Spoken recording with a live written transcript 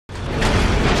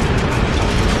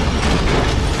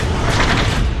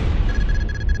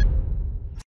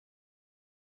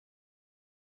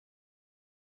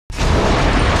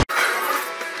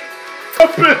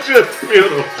just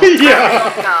beautiful.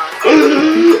 Yeah.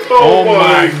 Oh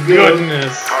my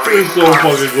goodness. He's so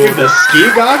fucking good. The ski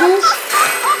goggles?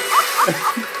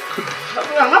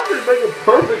 How did they make a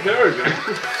perfect character?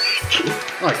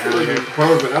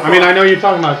 Perfect. I mean, I know you're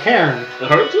talking about Karen.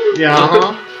 Her too?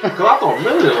 Yeah, Because I thought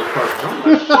Millie was perfect. I'm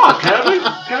like, fuck,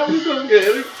 Karen couldn't get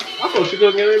any. I thought she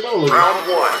couldn't get any better. Round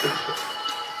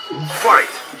one. Fight.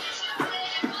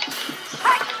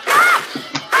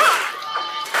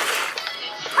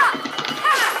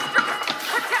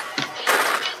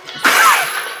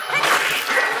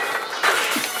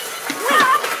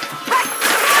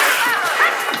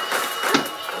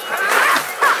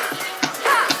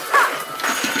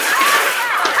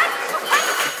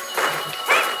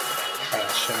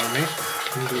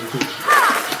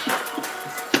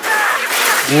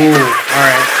 Ooh,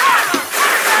 alright.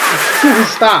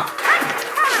 Stop.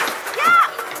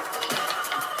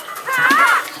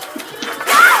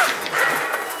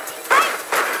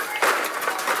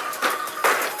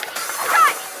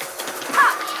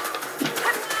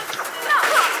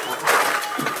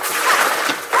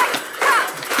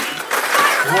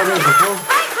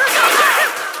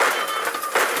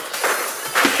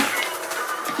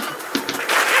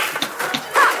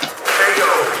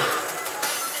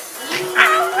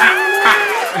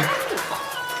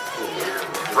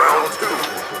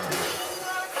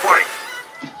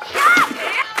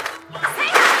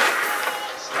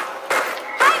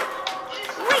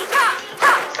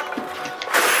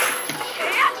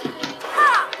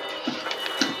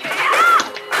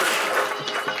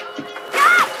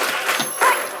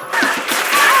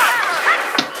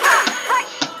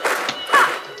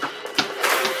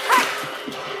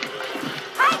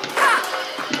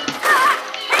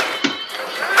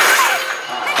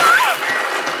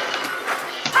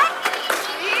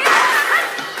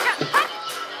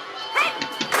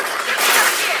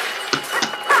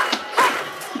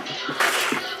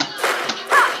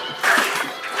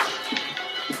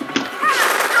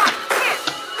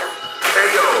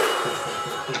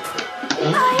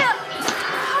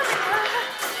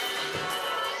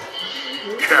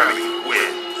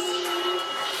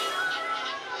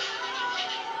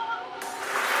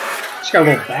 She got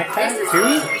a little backpack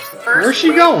too? Where's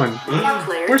she going?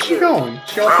 Where's she going?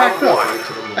 She all packed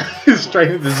up.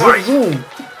 Straight into zoom zoom.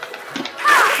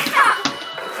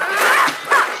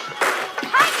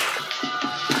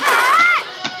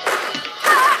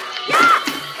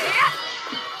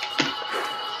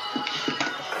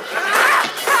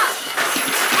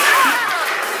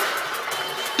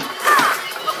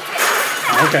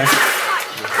 Okay.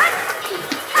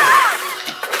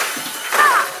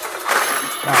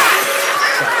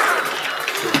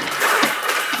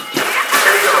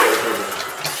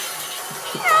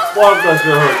 Well, that's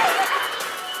gonna hurt.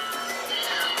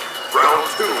 Round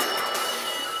two.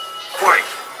 Fight.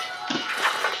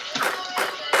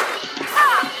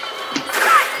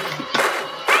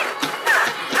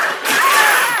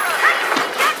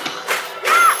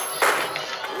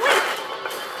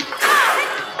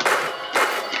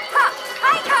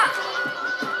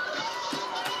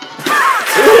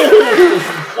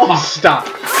 Stop.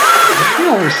 You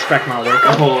don't respect my work.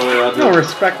 Oh, yeah, You don't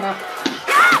respect my...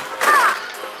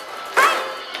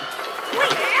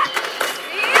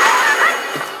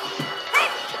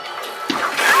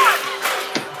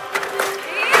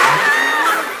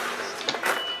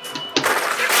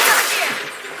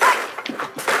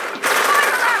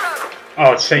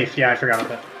 Oh, it's safe. Yeah, I forgot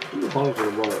about that.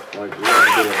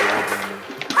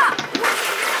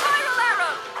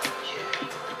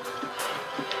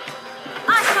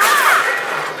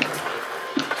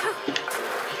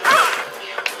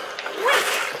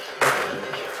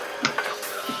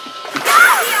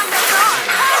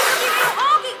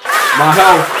 My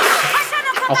health.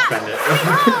 I'll spend it.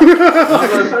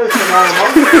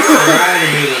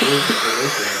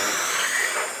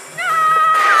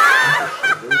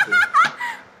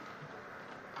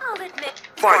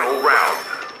 Final round.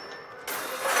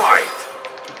 Fight.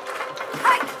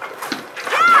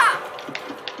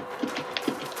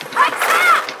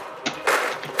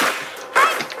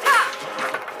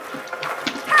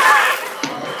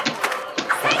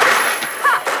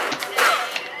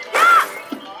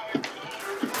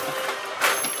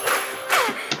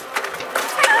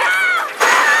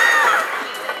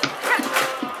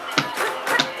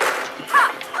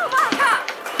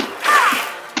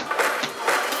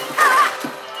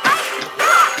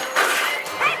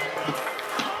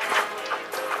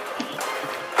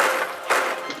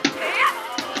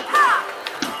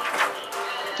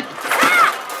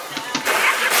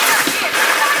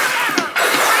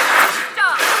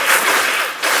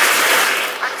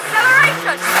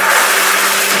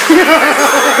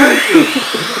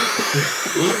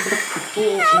 Cabby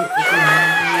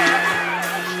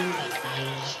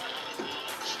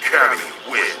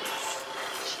wins.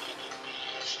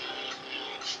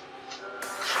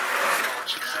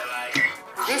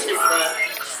 This is the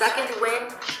second win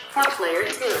for player 2.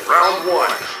 Round 1.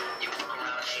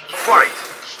 Fight.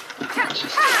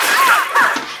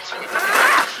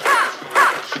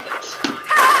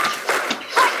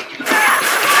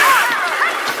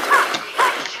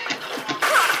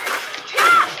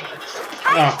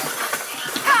 Oh.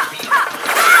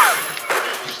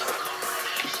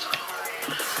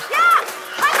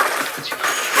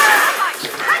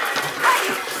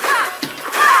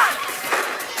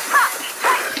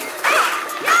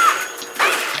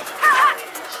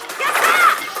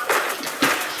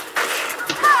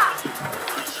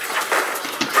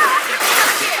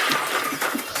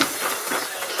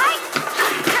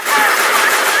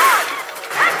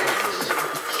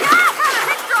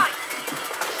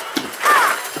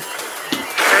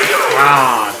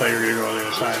 Ah, I thought you were going to go on the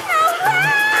other side.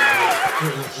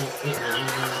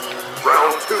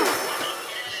 Round 2.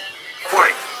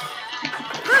 Fight.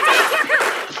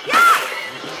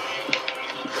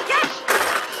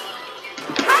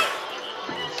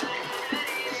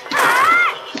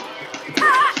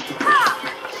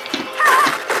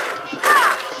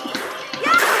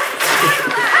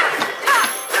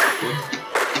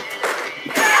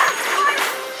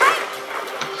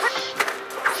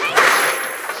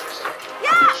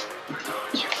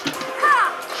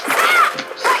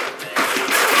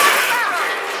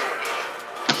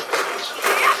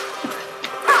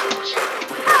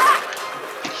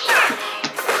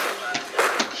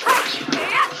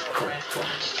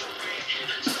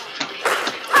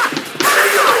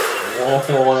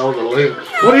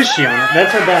 What is she on?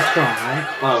 That's her back strong, right?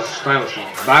 Oh, Spanish one.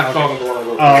 Back strong is the one I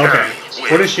go. Oh, okay.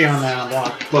 What is she on that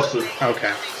block? Busted.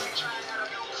 Okay.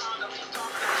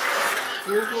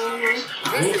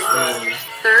 This is the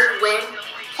third win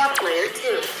for player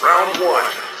 2. Round 1.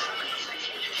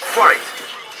 Fight.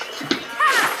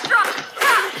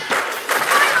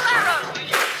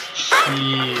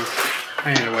 Jeez. I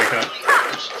need to wake up.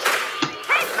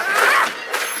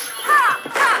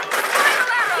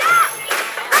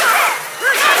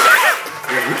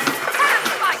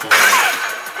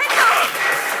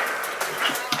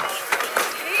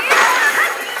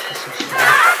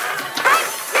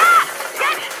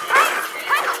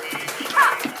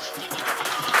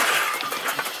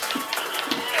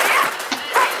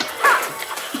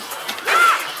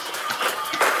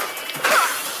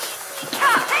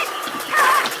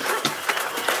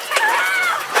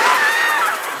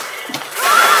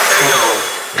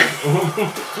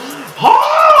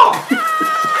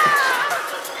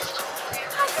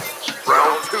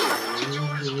 Round 2.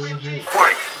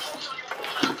 Fight.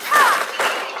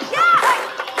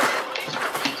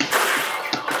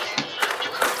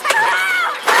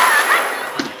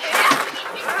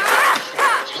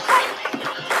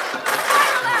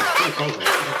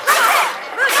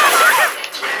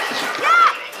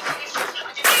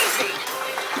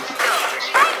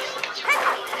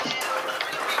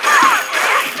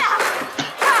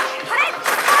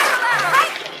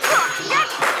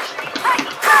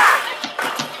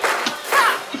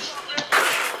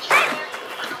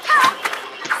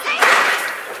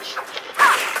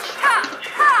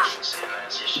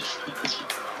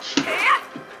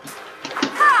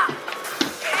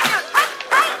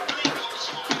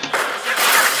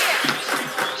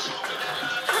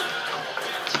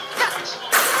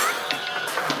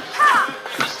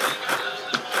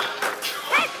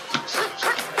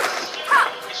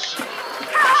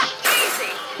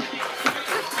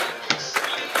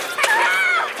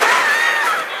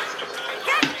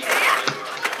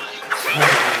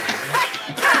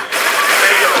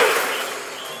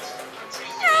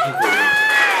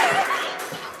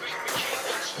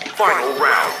 Final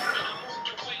round.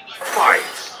 Fight.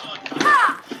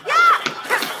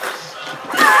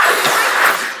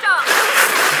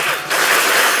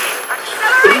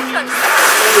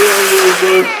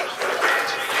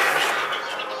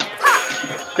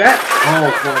 That.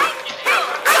 Oh, boy.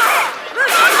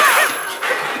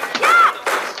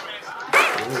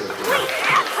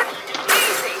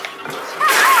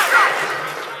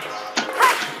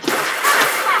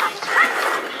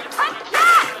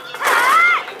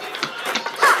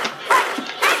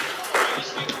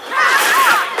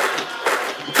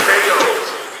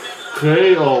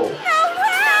 KO.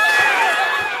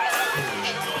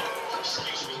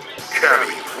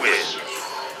 Cabby wins.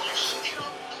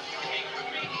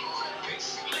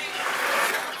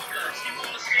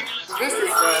 This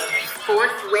is the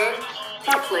fourth win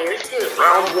for player 2.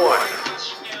 Round 1.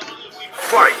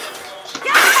 Fight.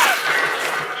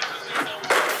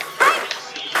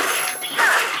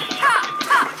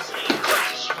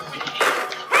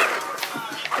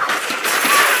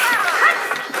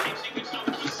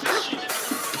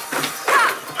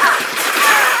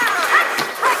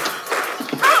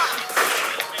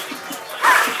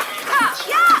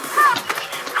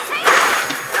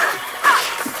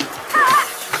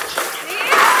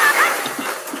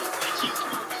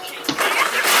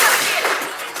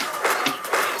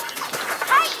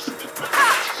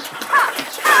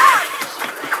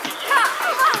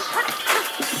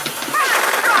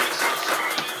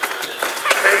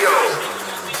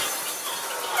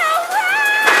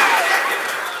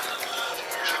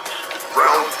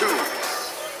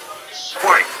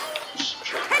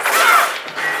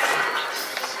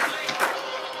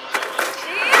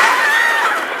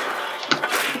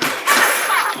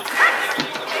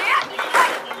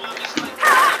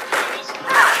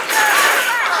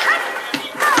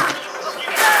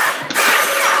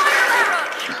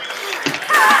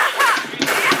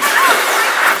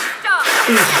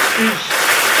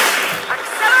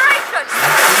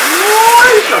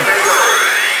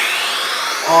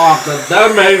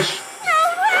 Damage.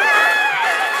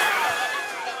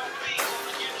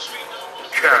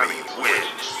 Cammy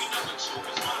wins.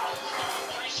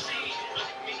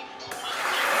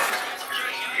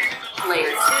 Player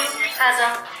 2 has a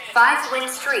 5-win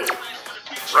streak.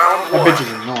 Round That 1. bitch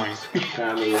is annoying.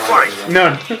 Fight.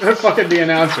 No, that's fucking the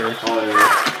announcer. Oh, yeah.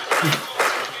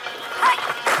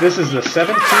 This is the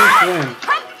 17th win.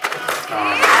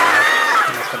 Oh,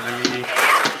 that's what I mean.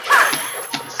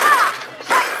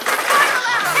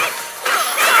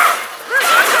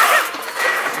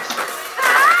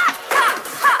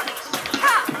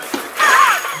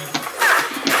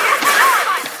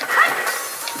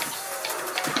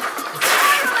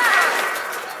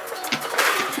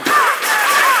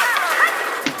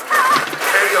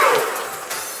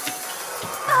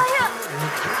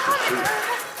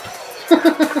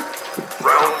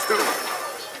 Round 2.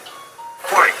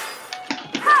 Fight.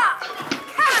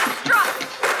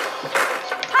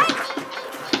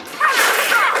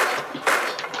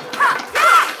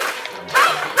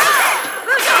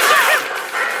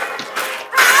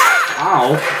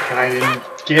 Ow. I didn't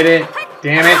get it.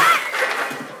 Damn it.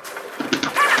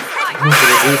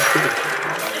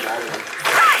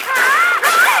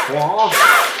 Wow.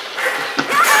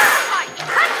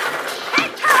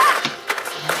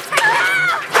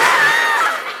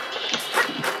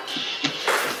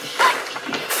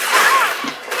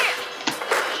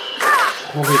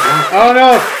 Oh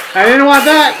no! I didn't want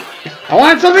that! I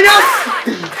wanted something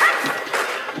else!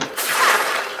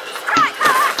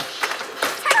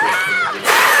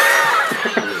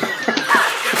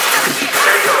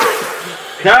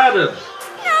 Got him!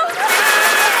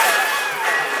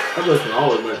 That doesn't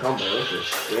always make a comeback. That's just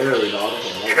scary, dog.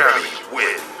 Cammy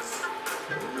wins.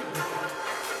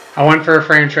 I went for a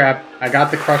frame trap. I got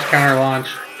the crush counter launch.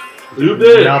 You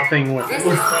did. Nothing with This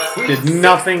it. is the Did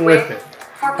nothing with it.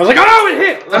 for I was like, oh, it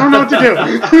hit! I don't know what to do.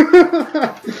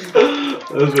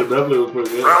 That shit definitely was pretty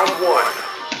good. Round 1.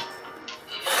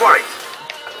 Fight.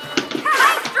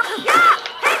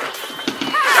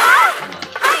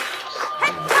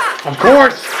 Of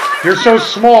course! You're so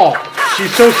small.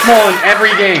 She's so small in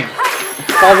every game.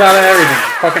 Falls out of everything.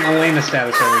 Fucking Elena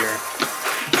status over here.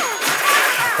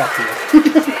 Fuck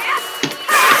you.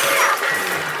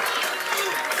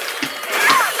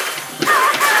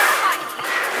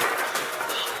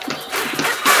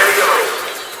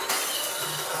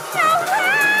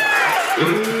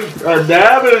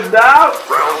 Damage now.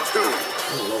 Round 2.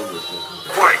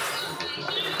 Fight.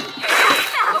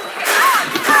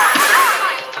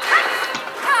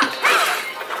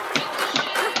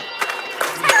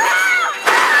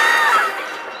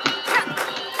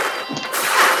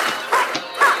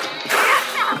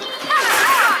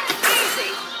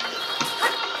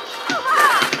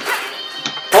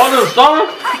 On the stomach.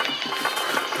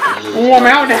 Oh, I'm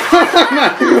out now.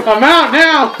 I'm out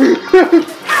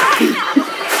now.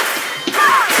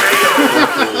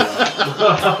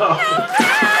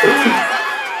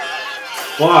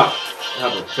 Fuck.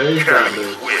 Have a change down Cammy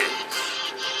there. wins.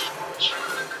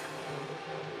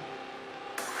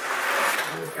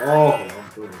 Oh, I'm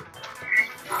good.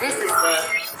 This is the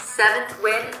 7th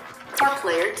win for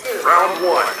player 2. Round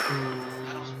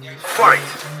 1.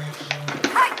 Fight.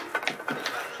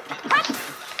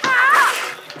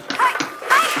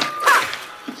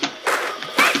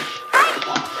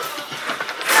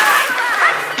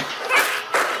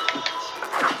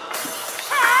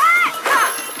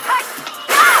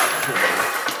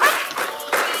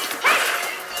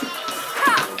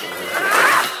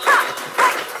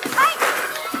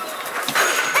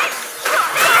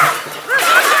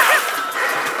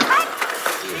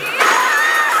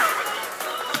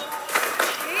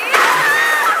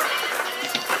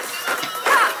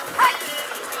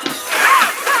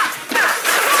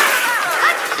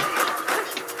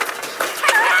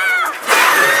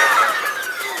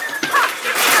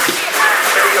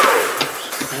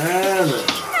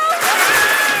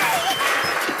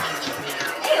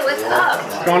 What's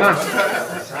going on?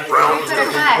 Round Put a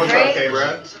 2. tag, right?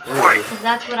 KBrad? Fight. Because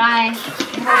that's what I am hoping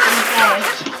to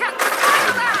say.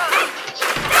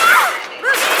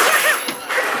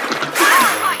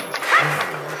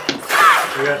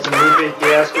 We got some movie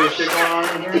fiasco shit going on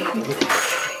in here.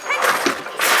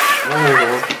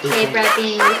 KBrad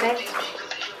being E-Cig.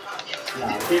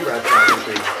 Nah, KBrad's not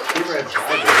movie. KBrad's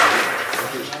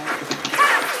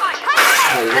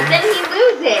But then he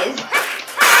loses.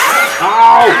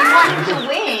 Ow! I want him to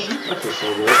win. That's just so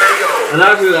good. And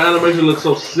actually, the animation looks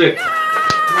so sick.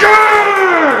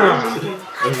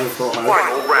 This is so high.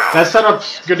 Final round. That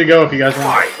setup's good to go if you guys want.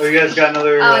 Fight. Oh, you guys got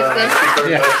another Oh, it's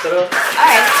good? Yeah. setup?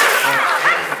 Alright.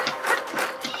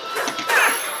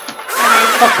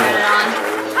 Fuck Put you. it on.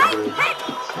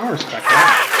 don't respect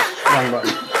that. Wrong button.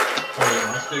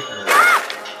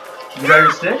 You got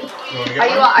your stick? Are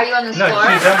you on the No, floor?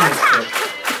 she's done with the stick.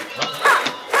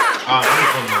 I'm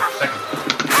on the second.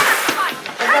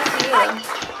 It's up to you.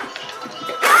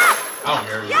 I don't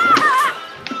care.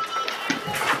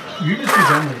 You just do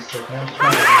done with the stick, man.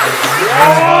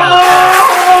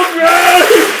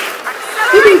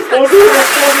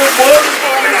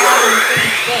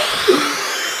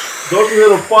 Don't you hit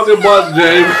the fucking button,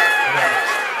 James.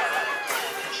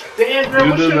 Damn, girl, You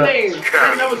what's do your that. name?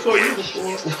 I never saw you before.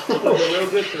 Real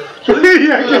good to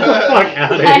Yeah, get the fuck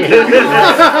out of here.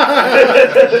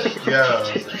 Yeah.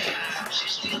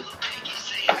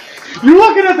 You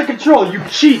looking at the control, you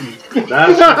cheating.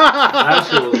 That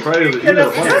shit was crazy. You Yeah, know,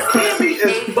 that candy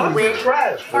is fucking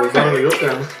trash. it was definitely your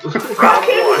camera. That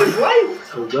candy is life.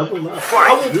 It was definitely not. I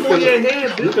will You pull your hand,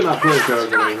 You bitch. cannot play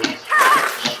character anymore.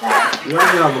 You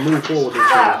have to have to move forward this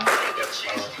time.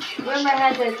 Rumor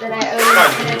has it that I owe you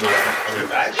an interview.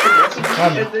 Actually, that's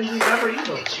a good thing you never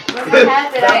either. Rumor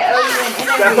has it I owe you an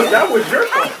interview. That was your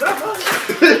fault, not mine.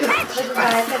 This is what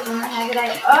I said. Rumor has it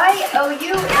I owe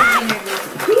you an interview.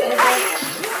 What is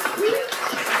it?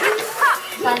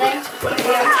 Sunday?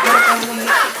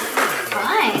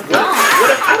 Fine, don't.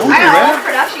 I got all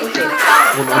production crew.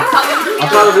 Stop coming to me. I'm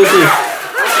trying to do this.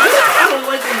 I don't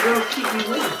like when girls keep me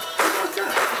waiting.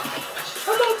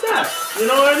 How about that? You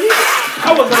know what I mean? I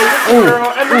was like, listen, girl,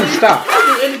 and then stop. I'll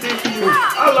do anything for you.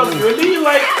 I love you. And then you're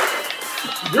like,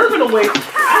 you're gonna wait.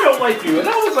 I don't like you. And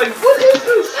I was like, what is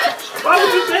this? Why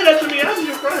would you say that to me? I'm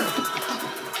your friend.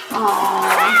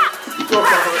 Aww. Go for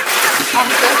her. I'm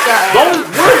so sorry. Don't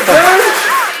work, man.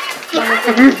 Get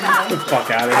the fuck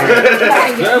out of here.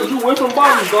 James, you whipping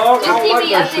buttons, dog. I Just don't keep like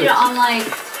me that shit. updated on like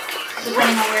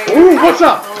depending on where Ooh, what's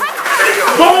up?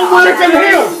 Check them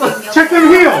heels. Check them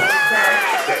heels.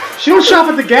 She don't shop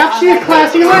at the Gap. She a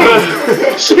classy lady.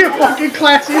 She a fucking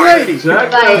classy lady.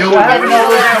 Jack, You were having all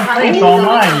those complaints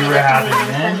online you were having,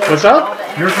 man. What's up?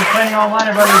 You were complaining online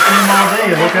about this game all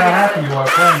day. Look how happy you are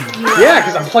playing. Yeah,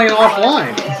 because I'm playing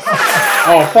offline.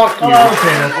 Oh, fuck you. Oh,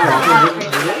 okay, that's cool.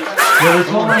 Yeah, this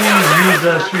whole thing is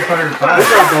use Street Fighter 5.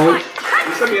 what's up, boys?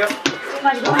 You send me up.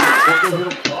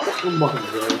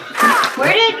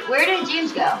 Where did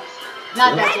James go?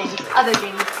 Not that James, other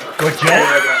James. What, Jet?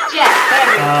 Jet,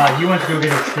 whatever. He went to go get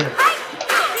his stick.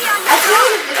 I told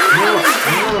you this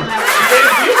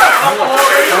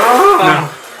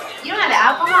You don't have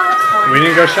alcohol? That's boring. We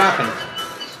didn't go shopping.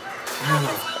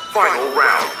 Final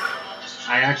round.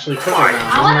 I actually took a I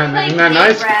round. want to play Isn't that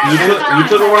nice? KBrad. You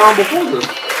took a round before this.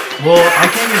 Well, I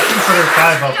can't get Street Fighter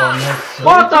 5 up on this. So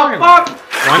What the fuck?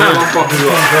 Why I'm not? fucking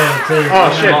you up. Oh,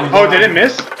 shit. Oh, did it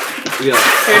miss? Yeah.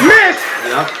 It missed!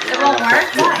 Yeah. It won't work?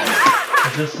 Why?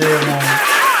 Just say it won't.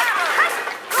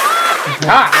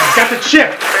 Ah, got the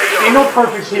chip. Ain't no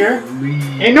perfects here.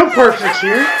 Ain't no perfects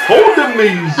here. Hold them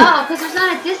knees. Oh, because there's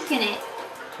not a disc in it.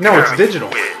 No, it's digital.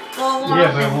 Well, it won't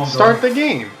Yeah, but it open. won't go. Start the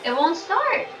game. It won't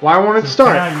start. Why won't it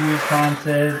start? Cannot use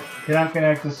content. Cannot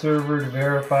connect the server to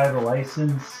verify the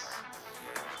license.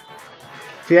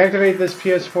 Deactivate this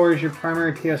PS4 as your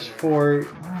primary PS4. I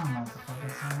don't know what the fuck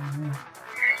is going on here.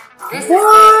 This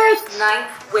What? is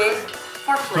 9th win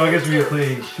for So I guess we player can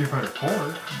play Street Fighter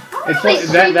 4. It's Play that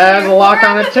Street has a Fighter lock 4,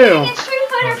 on it but too. playing in Street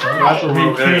Fighter That's a 5.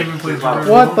 real Can't game. even play Street Fighter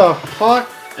What the fuck?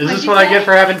 Is this what I get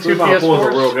for having two Street Fighter 4 is a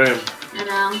real PS4s? game. I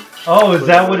know. Oh, is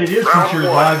that what it is since you're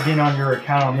logged in on your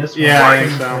account on this one? Yeah, I You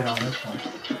think can so. play it on this one.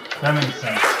 That makes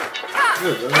sense.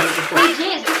 Good, man. What the fuck? Wait,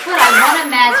 James, guess what? I won a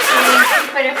match playing Street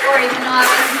Fighter 4 even though I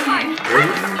wasn't here.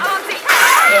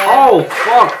 Yeah. Oh,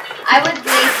 fuck. I was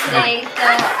late today, so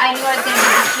I knew I was going to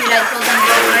be destroyed. I told them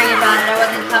don't worry about it. I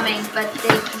wasn't coming, but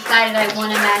they decided I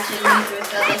won a match at Luther,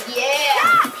 so I was like,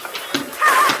 yeah!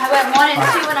 I went 1 and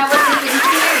 2 and I wasn't even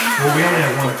here. Well, we only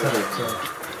have one setup, so.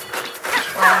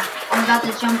 Well, I'm about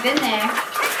to jump in there.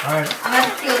 Alright. I'm about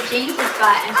to steal James'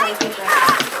 spot and play Cooper.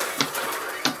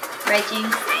 Right,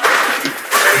 James?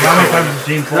 How many times has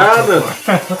James lost so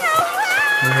far?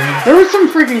 There was some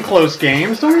freaking close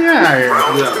games. Don't get out of here.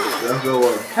 Yeah, that's the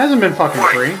one. Hasn't been fucking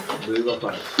free. These are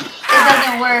fine. It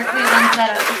doesn't work. We won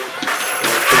setup.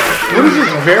 What is this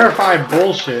verified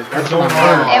bullshit? That's what I'm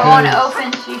talking It about. won't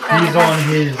open Street Fighter. He's on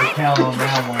his account on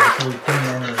that one, so we couldn't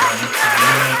enter it on this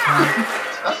one.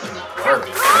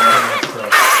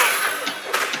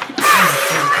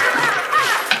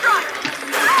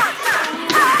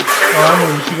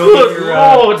 Oh, we should go get your,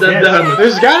 Lord, that disc. damn it.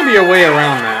 There's got to be a way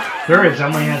around that. There is.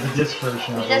 Someone has a disc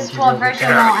version of it. This We should full go get version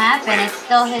that. won't happen. It's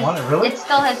still his. What, really? It's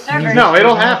still his server. No,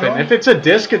 it'll happen. If it's a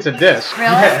disc, it's a disc.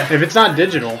 Really? Yeah. If it's not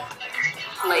digital.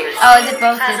 Oh, is it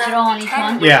both digital on each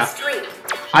one? Yeah.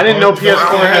 I didn't know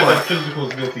PS4 Only had has that. a physical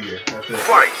disc here. That's shit.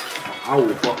 Fight! I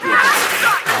will fuck you up.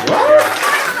 What?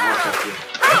 I'll fuck you.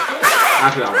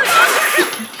 Actually, I will.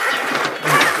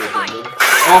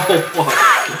 Oh, fuck.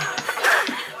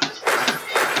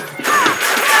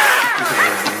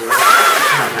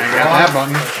 I got that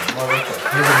button.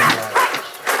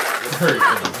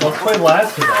 Let's play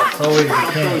Last of Us. Oh wait, we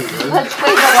can't. Let's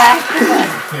play the last one.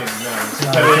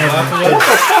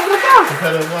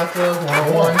 Competitive Last of Us,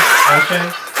 1-on-1, all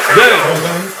chance.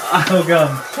 No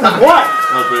guns. What?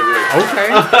 That's pretty good. Okay.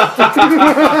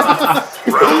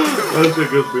 That's a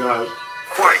good behind.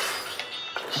 Fight!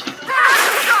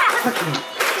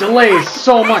 Delays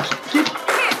so much.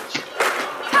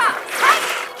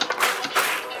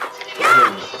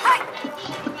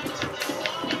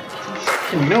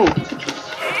 No.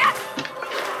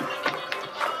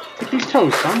 Take these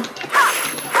toes, son.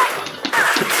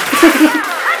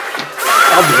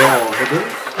 I'll be all over it.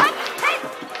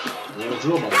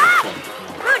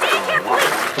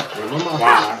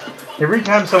 Wow. Every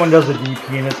time someone does a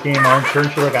DP in this game, I'm sure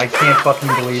you're like, I can't fucking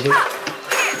believe it. It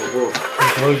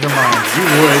blows your mind.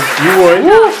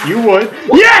 You would.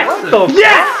 Yes! What the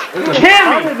Yes!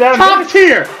 Cammy! Top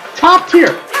tier! Top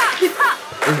tier!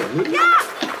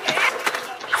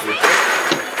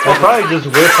 I'll probably just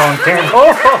whip on camera.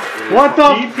 Oh! What the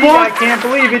DP, I fuck? can't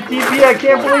believe it. DP, I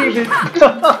can't believe it.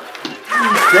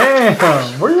 Damn.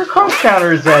 Where are your cross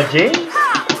counters at, James?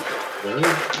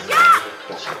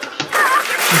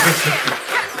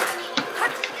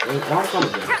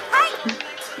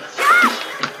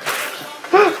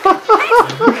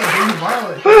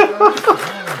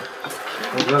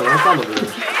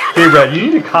 KBrad, you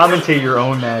need to commentate your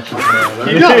own matches, man.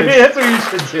 He does. That's what you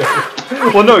should do.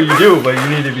 Well, no, you do, but you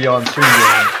need to be on stream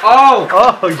game. Oh!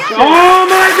 Oh, shit. Oh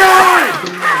my god!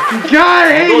 God,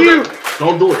 I hate you!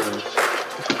 Don't do it, man.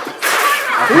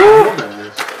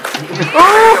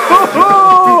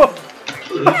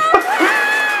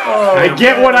 Oh, I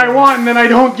get what I want and then I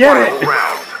don't get it.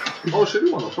 Round. Oh shit,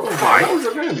 you want to throw it? What was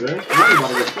your name, man? You ain't about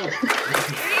to get stuck.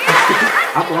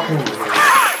 I thought I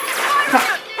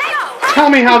was Tell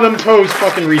me how them toes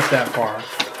fucking reach that far.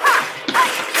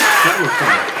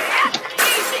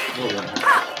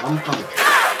 I'm coming.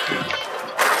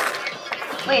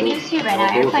 Wait, who's here right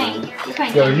now? You're playing. You're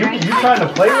playing. Yo, games, right? you trying to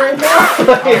play right now?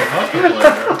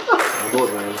 I'll do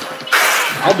it, man.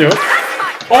 I'll do it.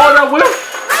 Oh, that whip!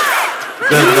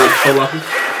 That's so lucky.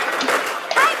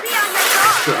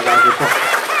 Shit, I gotta get fucked.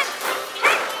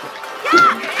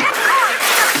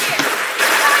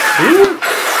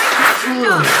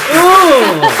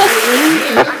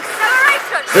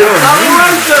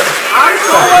 I'm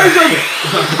so Asian!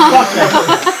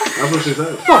 That's what she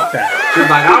said. Fuck that. She's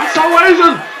like, I'm so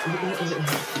Asian!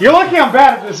 You're lucky I'm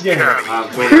bad at this game.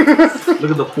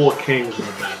 Look at the 4 kings in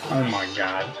the back. Oh my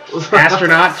god.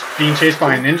 Astronaut being chased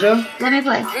by a ninja? Let me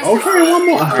play. Okay, one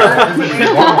more.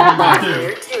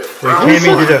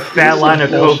 Cammy did a fat line of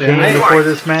Bullshit. cocaine before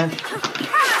this match.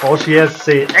 All she has to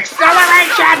say,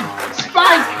 acceleration!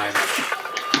 Spike!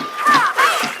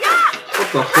 What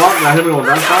the fuck? Now hit me on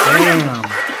that side? Damn.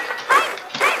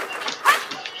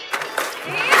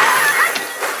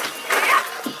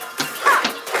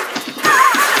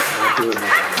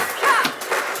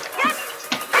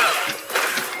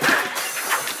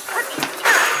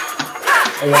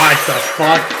 What the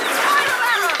fuck?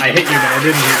 I hit you, but I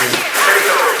didn't hit you.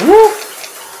 Woo!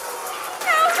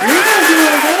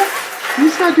 You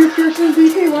just gotta do fierce and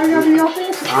DP. Why you gotta be all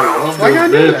fancy? Why you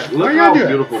gotta do that? Why Look you how gotta do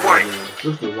beautiful that is.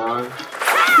 This design.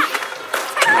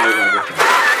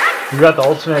 You got the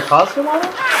ultimate costume on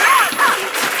it?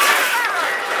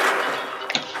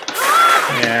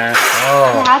 Yeah.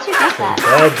 Oh, How'd you get that?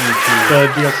 bad DP. The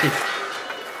DLC.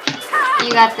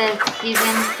 You got the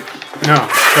season. No,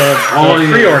 the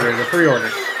pre-order. The pre-order.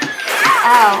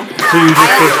 Oh. So you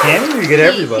just get Cammy or you get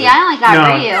everybody? See, I only got No.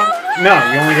 Ryu. No,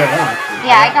 you only get one.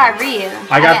 Yeah, I got Ryu.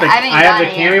 I have the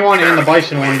haven't Cammy one and the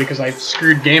Bison one because I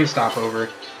screwed GameStop over.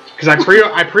 Because I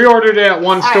pre-ordered it at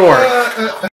one store.